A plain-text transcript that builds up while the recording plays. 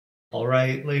All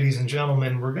right, ladies and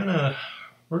gentlemen, we're gonna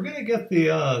get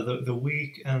the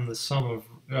week and the sum of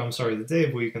I'm sorry, the day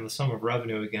of week and the sum of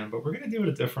revenue again, but we're gonna do it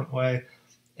a different way.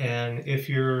 And if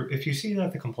you see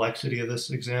that the complexity of this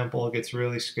example gets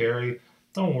really scary,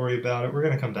 don't worry about it. We're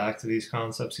gonna come back to these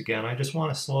concepts again. I just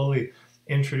want to slowly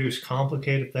introduce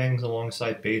complicated things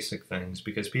alongside basic things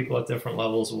because people at different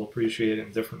levels will appreciate it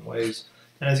in different ways.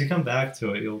 And as you come back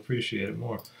to it, you'll appreciate it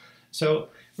more. So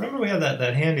remember we had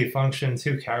that handy function,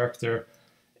 two character,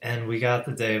 and we got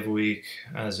the day of week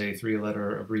as a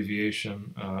three-letter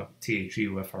abbreviation,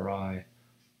 THEUFRI.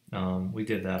 We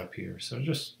did that up here. So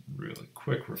just really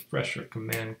quick refresher,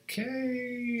 Command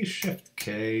K, Shift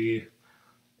K,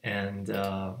 and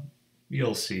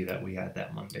you'll see that we had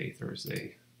that Monday,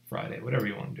 Thursday, Friday, whatever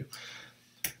you want to do.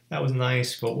 That was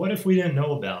nice, but what if we didn't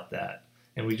know about that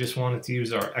and we just wanted to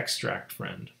use our extract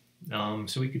friend?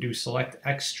 So we could do select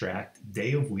extract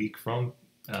day of week from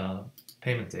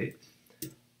payment date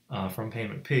from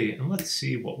payment P, and let's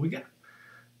see what we got.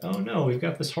 Oh no, we've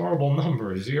got this horrible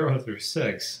number 0 through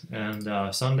 6,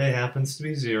 and Sunday happens to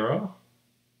be 0,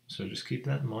 so just keep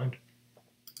that in mind.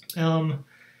 And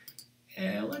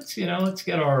let's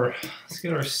get our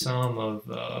sum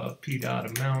of P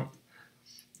dot amount.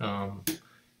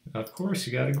 Of course,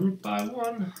 you got to group by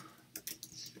 1.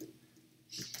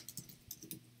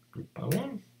 Group by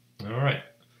 1. All right.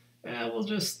 And we'll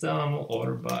just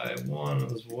order by 1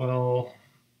 as well.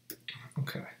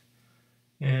 Okay.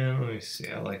 And let me see.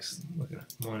 I like looking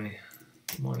at money.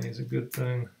 Money is a good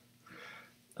thing.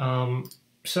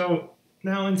 So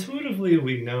now intuitively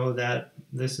we know that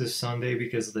this is Sunday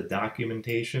because the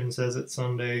documentation says it's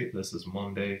Sunday. This is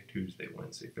Monday, Tuesday,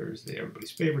 Wednesday, Thursday,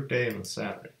 everybody's favorite day, and then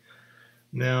Saturday.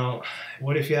 Now,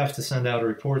 what if you have to send out a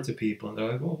report to people and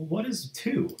they're like, well, what is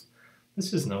 2?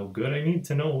 This is no good. I need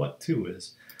to know what 2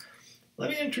 is. Let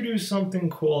me introduce something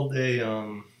called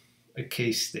a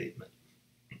case statement.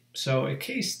 So a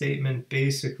case statement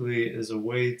basically is a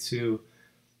way to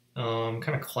kind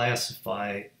of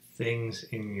classify things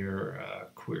in your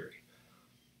query.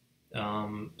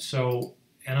 And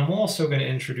I'm also going to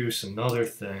introduce another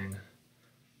thing.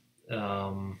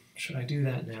 Should I do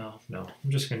that now? No, I'm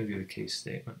just going to do the case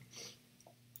statement.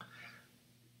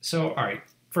 So, all right,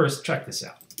 first check this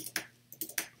out.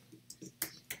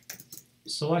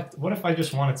 Select, what if I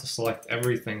just wanted to select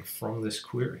everything from this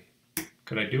query?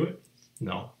 Could I do it?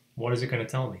 No. What is it going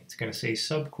to tell me? It's going to say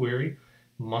subquery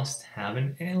must have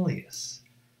an alias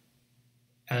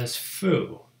as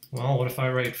foo. Well, what if I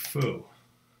write foo?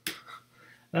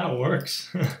 That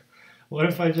works. What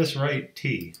if I just write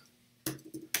T?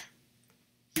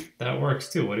 That works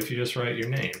too. What if you just write your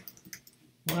name?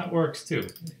 Well, that works too.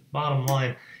 Bottom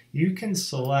line, you can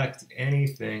select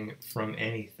anything from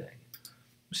anything.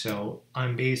 So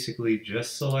I'm basically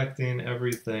just selecting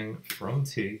everything from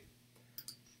T.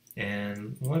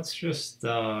 And let's just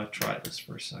try this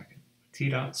for a second. T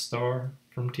dot star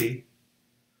from T,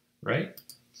 right?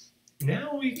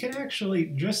 Now we can actually,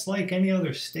 just like any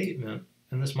other statement,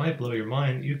 and this might blow your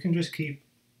mind, you can just keep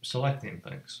selecting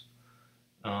things.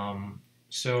 And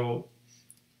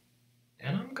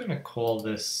I'm going to call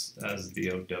this as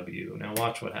DOW. Now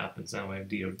watch what happens. Now I have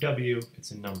DOW,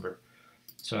 it's a number.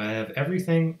 So I have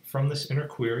everything from this inner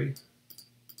query.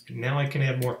 Now I can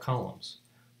add more columns.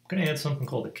 I'm going to add something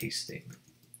called a case statement.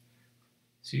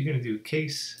 So you're going to do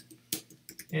case,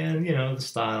 and the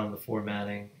style and the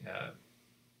formatting,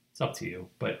 it's up to you,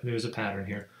 but there's a pattern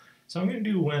here. So I'm going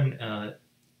to do when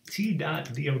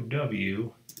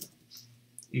t.dow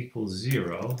equals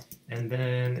 0, and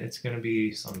then it's going to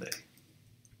be Sunday.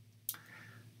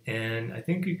 And I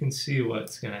think you can see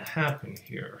what's going to happen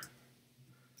here.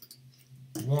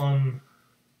 1,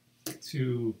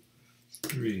 2,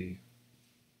 3,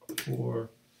 4,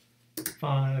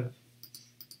 5,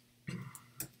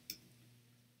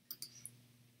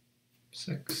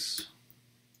 6,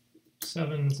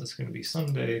 7. That's going to be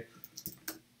Sunday,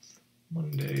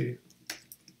 Monday,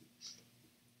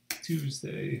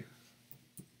 Tuesday,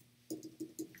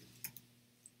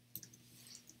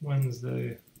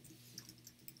 Wednesday.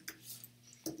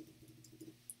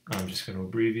 I'm just going to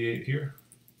abbreviate here.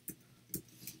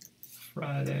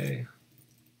 Friday.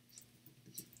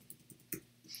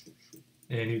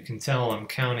 And you can tell I'm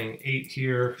counting 8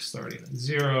 here, starting at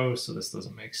 0, so this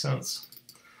doesn't make sense.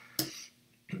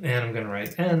 And I'm going to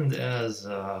write end as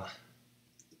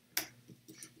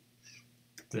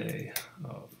day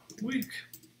of week.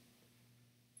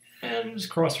 And just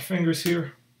cross your fingers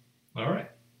here. All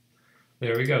right.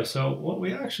 There we go. So what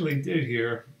we actually did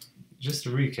here, just to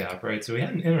recap, right? So we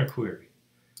had an inner query.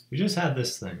 We just had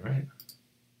this thing, right?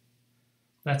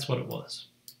 That's what it was.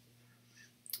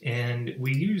 And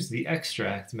we use the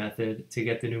extract method to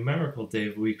get the numerical day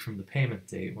of week from the payment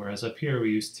date, whereas up here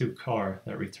we use to_car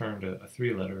that returned a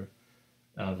three-letter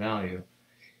value.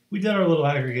 We did our little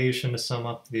aggregation to sum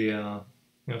up the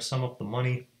sum up the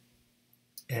money,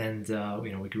 and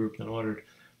we grouped and ordered,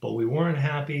 but we weren't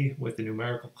happy with the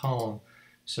numerical column,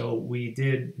 so we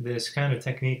did this kind of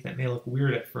technique that may look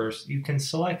weird at first. You can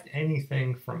select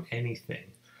anything from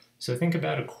anything. So think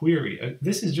about a query.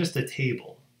 This is just a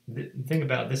table. Think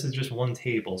about this is just one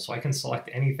table, so I can select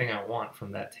anything I want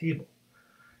from that table.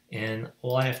 And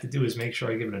all I have to do is make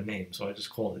sure I give it a name, so I just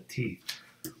called it T.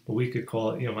 But we could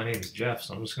call it, my name is Jeff,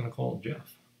 so I'm just going to call it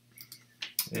Jeff.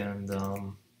 And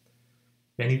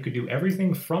then you could do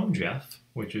everything from Jeff,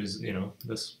 which is,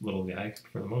 this little guy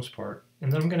for the most part.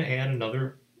 And then I'm going to add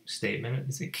another statement.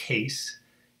 It's a case.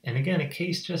 And again, a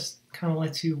case just kind of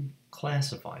lets you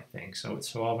classify things.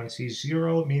 So when I see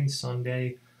 0, it means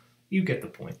Sunday. You get the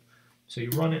point. So you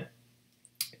run it.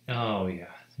 Oh,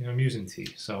 yeah. I'm using T.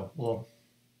 So, well,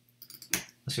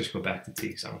 let's just go back to T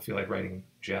because I don't feel like writing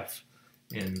Jeff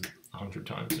in 100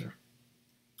 times there.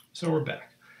 So we're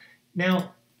back.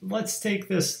 Now, let's take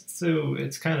this to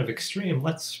its kind of extreme.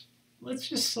 Let's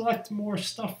just select more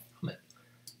stuff from it.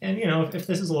 And, if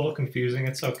this is a little confusing,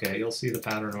 it's okay. You'll see the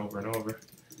pattern over and over.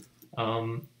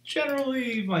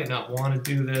 Generally, you might not want to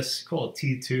do this. Call it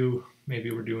T2.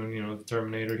 Maybe we're doing, the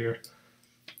Terminator here.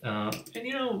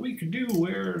 And, we could do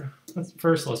where...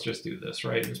 First, let's just do this,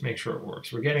 right? Just make sure it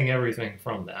works. We're getting everything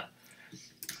from that.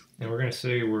 And we're going to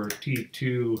say we're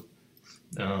T2,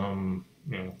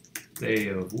 day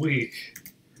of week.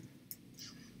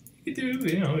 You could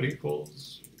do, it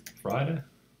equals Friday,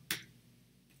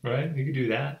 right? You could do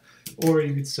that. Or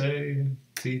you could say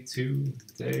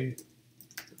T2 day.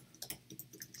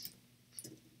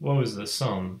 What was the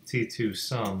sum? T2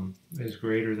 sum is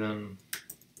greater than...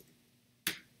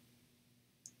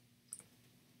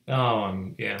 Oh,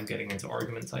 I'm getting into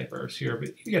argument type errors here, but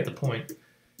you get the point.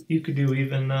 You could do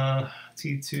even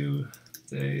T2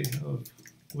 day of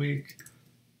week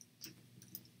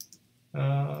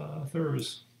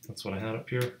Thursday. That's what I had up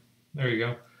here. There you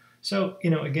go. So,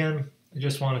 again, I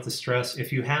just wanted to stress,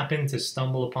 if you happen to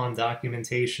stumble upon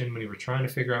documentation when you were trying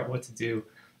to figure out what to do,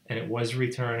 and it was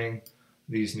returning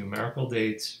these numerical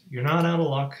dates, you're not out of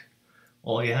luck.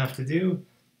 All you have to do,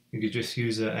 you could just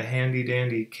use a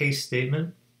handy-dandy case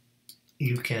statement.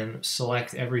 You can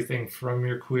select everything from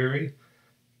your query.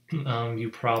 You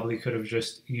probably could have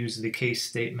just used the case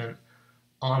statement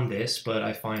on this, but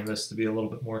I find this to be a little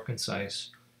bit more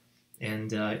concise.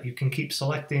 And you can keep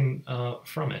selecting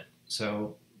from it.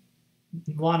 So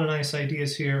a lot of nice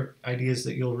ideas here, ideas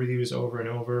that you'll reuse over and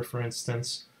over. For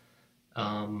instance,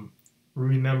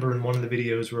 remember in one of the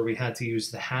videos where we had to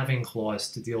use the having clause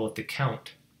to deal with the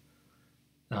count.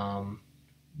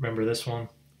 Remember this one?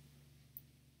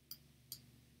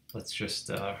 Let's just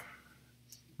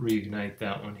reignite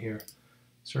that one here.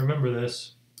 So remember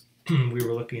this. We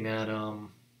were looking at,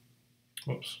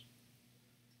 whoops.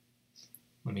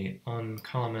 Let me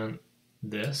uncomment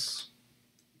this.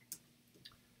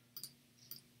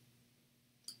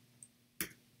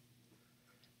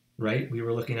 Right, we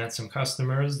were looking at some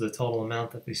customers, the total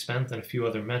amount that they spent, and a few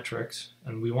other metrics,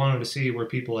 and we wanted to see where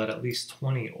people had at least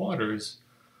 20 orders.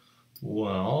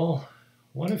 Well,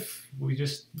 what if we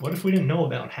didn't know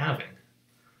about having?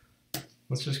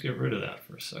 Let's just get rid of that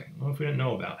for a second. What if we didn't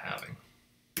know about having?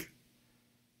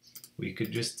 We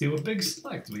could just do a big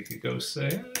select. We could go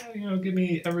say, give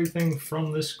me everything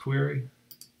from this query.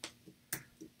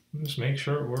 Just make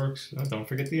sure it works. Don't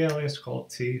forget the alias. Call it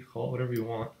T. Call it whatever you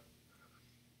want.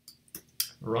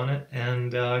 Run it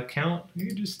and count. You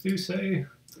could just do say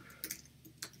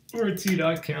we're a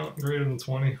T.count greater than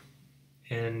 20,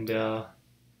 and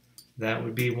that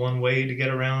would be one way to get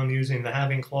around using the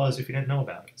having clause if you didn't know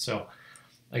about it. So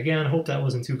again, I hope that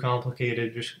wasn't too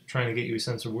complicated. Just trying to get you a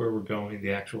sense of where we're going,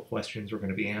 the actual questions we're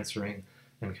going to be answering,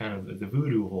 and kind of the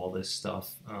voodoo of all this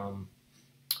stuff.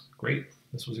 Great.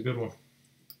 This was a good one.